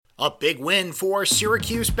A big win for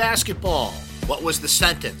Syracuse basketball. What was the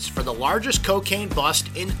sentence for the largest cocaine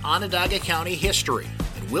bust in Onondaga County history?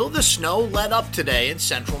 And will the snow let up today in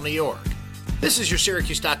central New York? This is your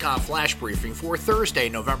Syracuse.com flash briefing for Thursday,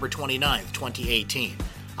 November 29th, 2018.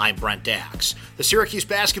 I'm Brent Dax. The Syracuse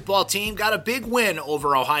basketball team got a big win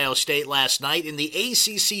over Ohio State last night in the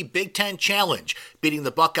ACC Big Ten Challenge, beating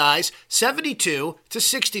the Buckeyes 72-62.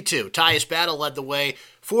 Tyus Battle led the way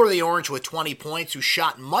for the Orange with 20 points, who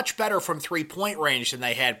shot much better from three-point range than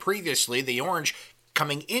they had previously. The Orange,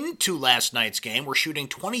 coming into last night's game, were shooting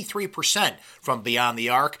 23% from beyond the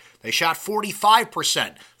arc. They shot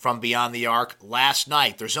 45% from beyond the arc last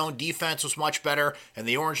night. Their zone defense was much better, and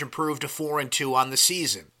the Orange improved to 4-2 on the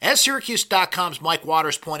season. As Syracuse.com's Mike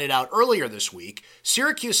Waters pointed out earlier this week,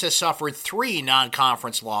 Syracuse has suffered 3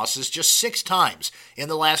 non-conference losses just 6 times in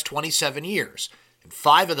the last 27 years. In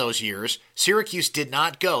 5 of those years, Syracuse did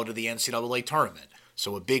not go to the NCAA tournament,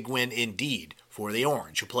 so a big win indeed for the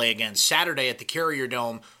Orange, who play again Saturday at the Carrier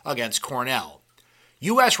Dome against Cornell.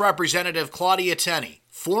 U.S. Representative Claudia Tenney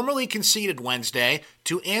formally conceded Wednesday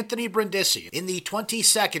to Anthony Brindisi in the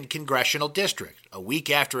 22nd Congressional District, a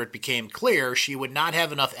week after it became clear she would not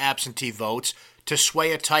have enough absentee votes to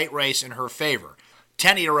sway a tight race in her favor.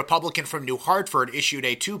 Tenney, a Republican from New Hartford, issued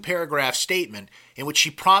a 2-paragraph statement in which she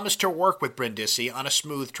promised to work with Brindisi on a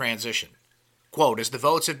smooth transition. Quote, as the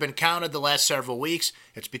votes have been counted the last several weeks,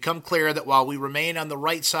 it's become clear that while we remain on the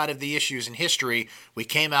right side of the issues in history, we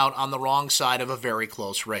came out on the wrong side of a very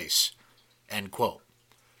close race. End quote.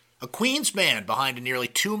 A Queens man behind a nearly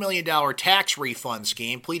 $2 million tax refund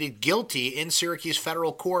scheme pleaded guilty in Syracuse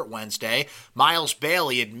federal court Wednesday. Miles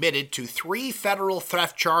Bailey admitted to 3 federal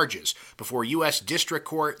theft charges before U.S. District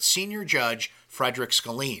Court Senior Judge Frederick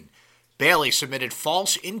Scalene. Bailey submitted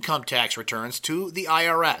false income tax returns to the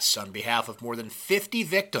IRS on behalf of more than 50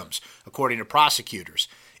 victims, according to prosecutors.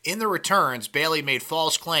 In the returns, Bailey made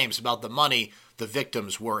false claims about the money the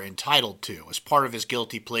victims were entitled to. As part of his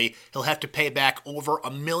guilty plea, he'll have to pay back over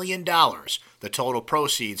 $1 million, the total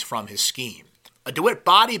proceeds from his scheme. A DeWitt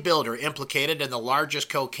bodybuilder implicated in the largest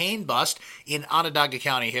cocaine bust in Onondaga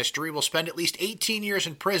County history will spend at least 18 years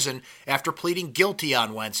in prison after pleading guilty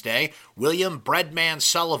on Wednesday. William Breadman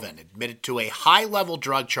Sullivan admitted to a high-level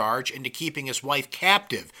drug charge and to keeping his wife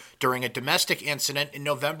captive during a domestic incident in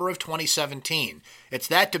November of 2017. It's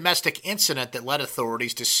that domestic incident that led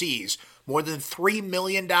authorities to seize more than $3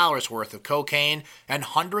 million worth of cocaine and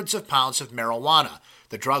hundreds of pounds of marijuana.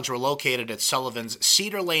 The drugs were located at Sullivan's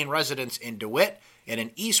Cedar Lane residence in DeWitt and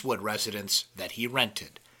an Eastwood residence that he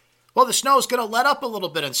rented. Well, the snow's going to let up a little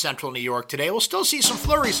bit in central New York today. We'll still see some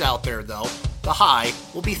flurries out there, though. The high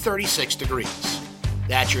will be 36 degrees.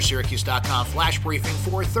 That's your Syracuse.com flash briefing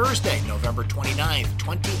for Thursday, November 29th,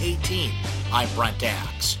 2018. I'm Brent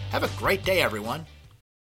Dax. Have a great day, everyone.